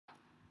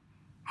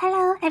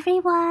Hello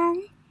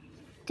everyone!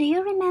 Do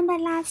you remember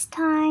last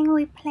time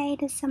we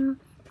played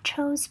some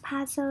Trolls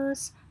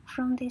puzzles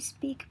from this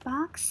big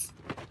box?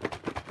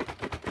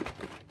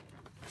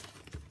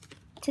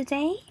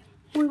 Today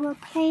we will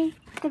play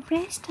the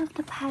rest of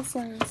the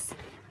puzzles.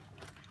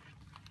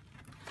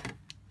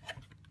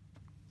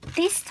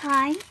 This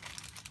time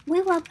we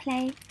will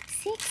play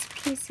 6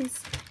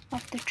 pieces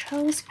of the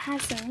Trolls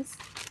puzzles.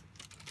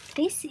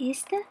 This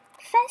is the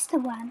first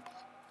one.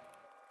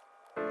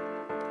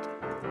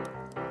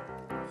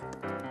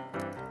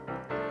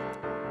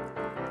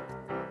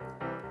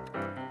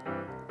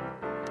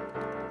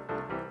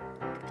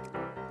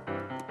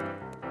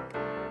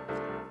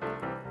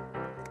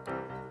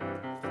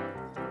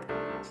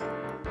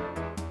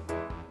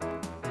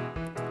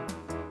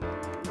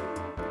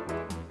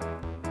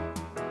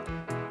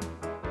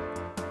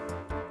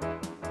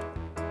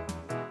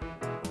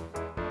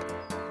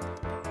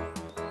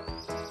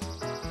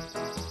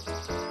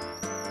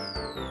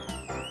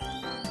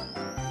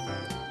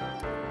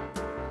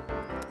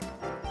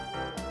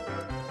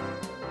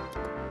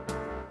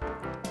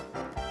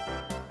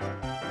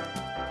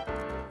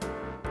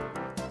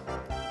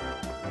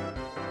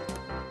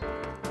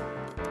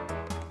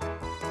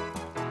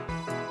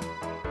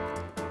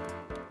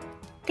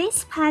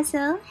 This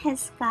puzzle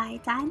has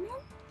Guydiamond,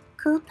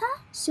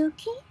 Cooper,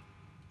 Suki,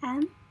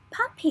 and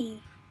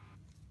Poppy.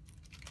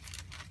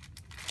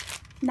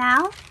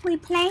 Now we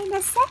play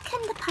the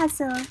second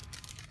puzzle.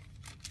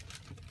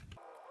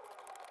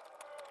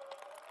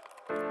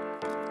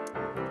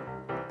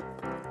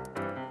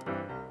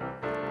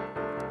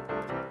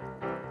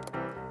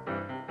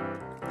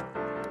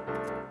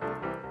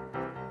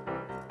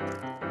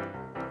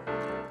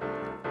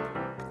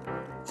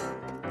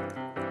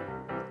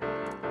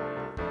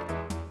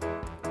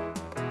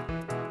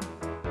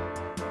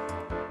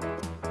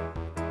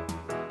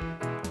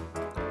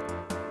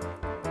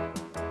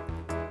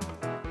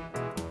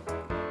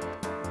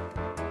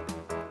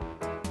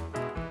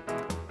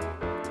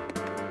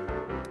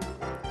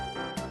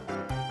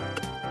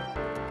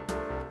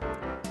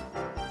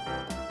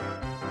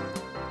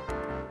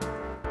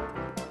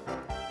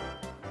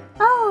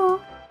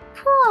 Oh,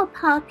 poor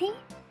Poppy,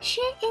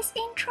 she is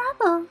in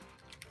trouble.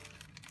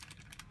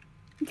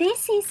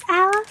 This is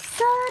our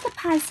third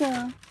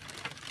puzzle.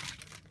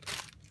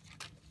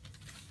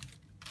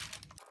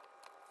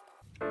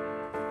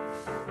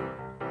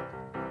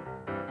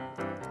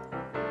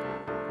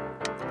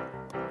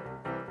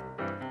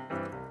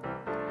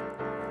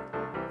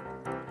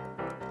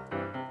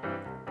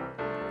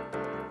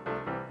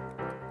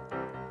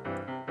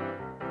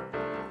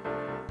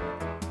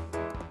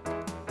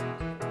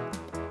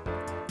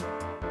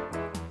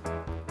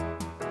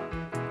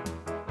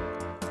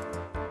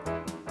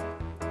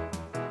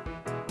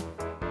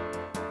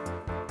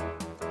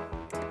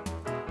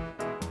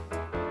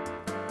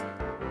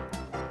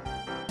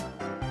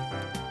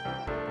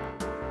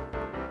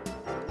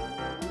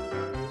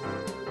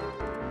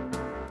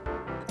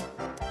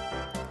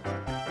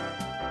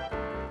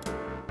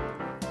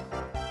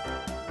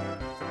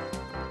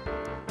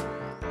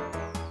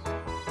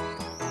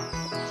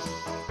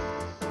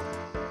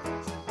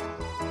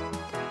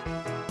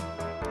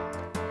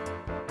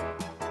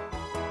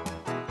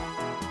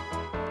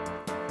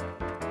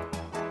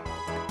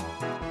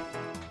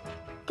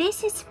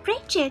 This is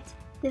Bridget,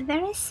 the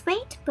very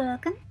sweet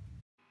Bergen.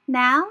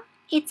 Now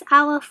it's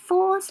our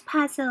fourth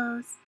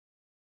puzzle.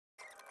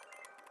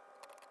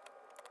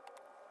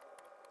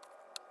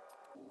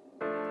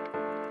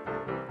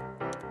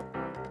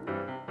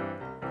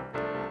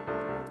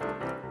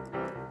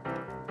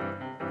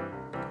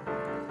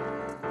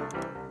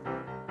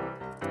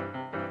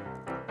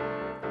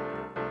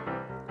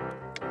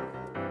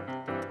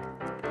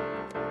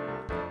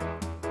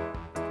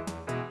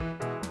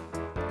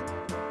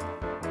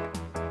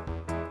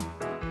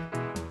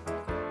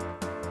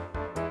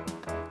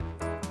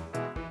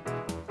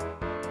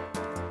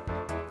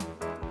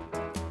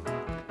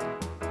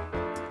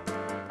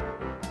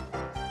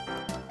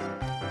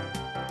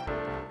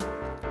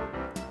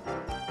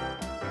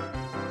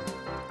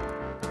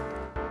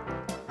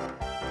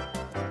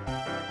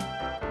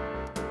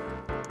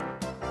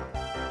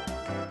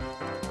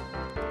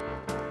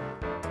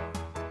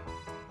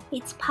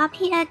 It's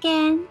Poppy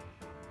again.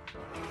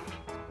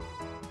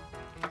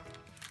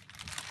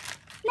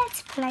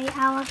 Let's play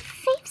our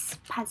fifth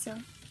puzzle.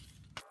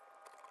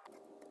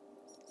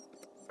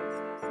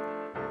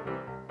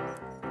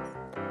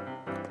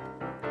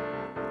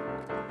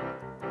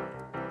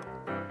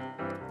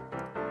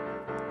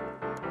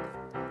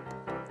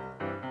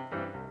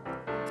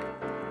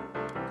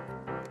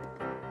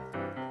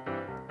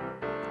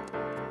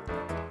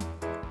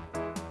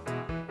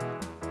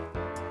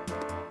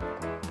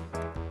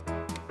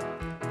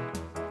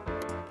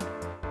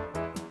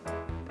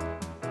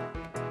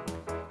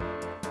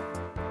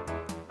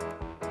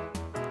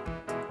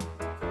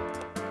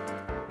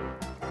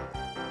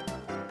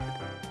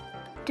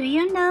 Do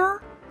you know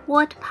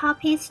what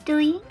Poppy is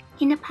doing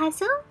in the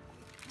puzzle?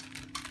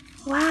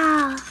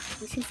 Wow,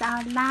 this is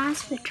our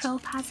last troll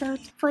puzzle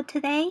for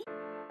today.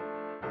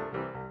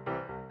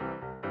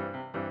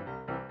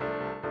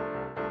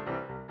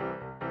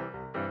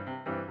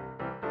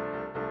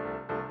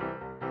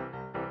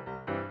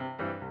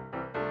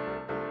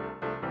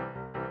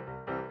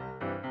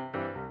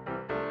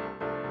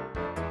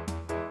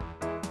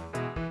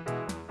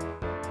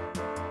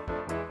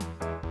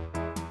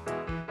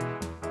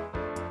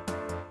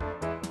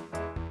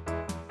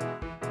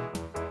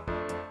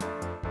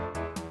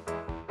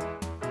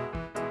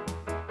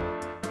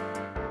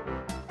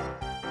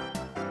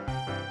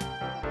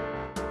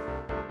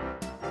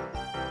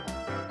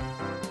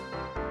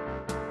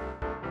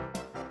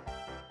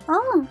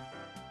 Oh,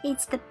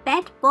 it's the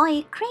Bad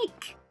Boy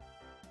Creek.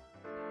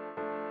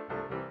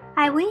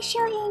 I wish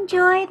you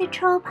enjoyed the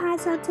troll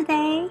puzzle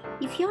today.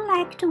 If you'd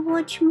like to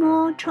watch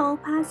more troll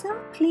puzzle,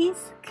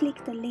 please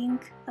click the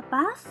link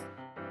above.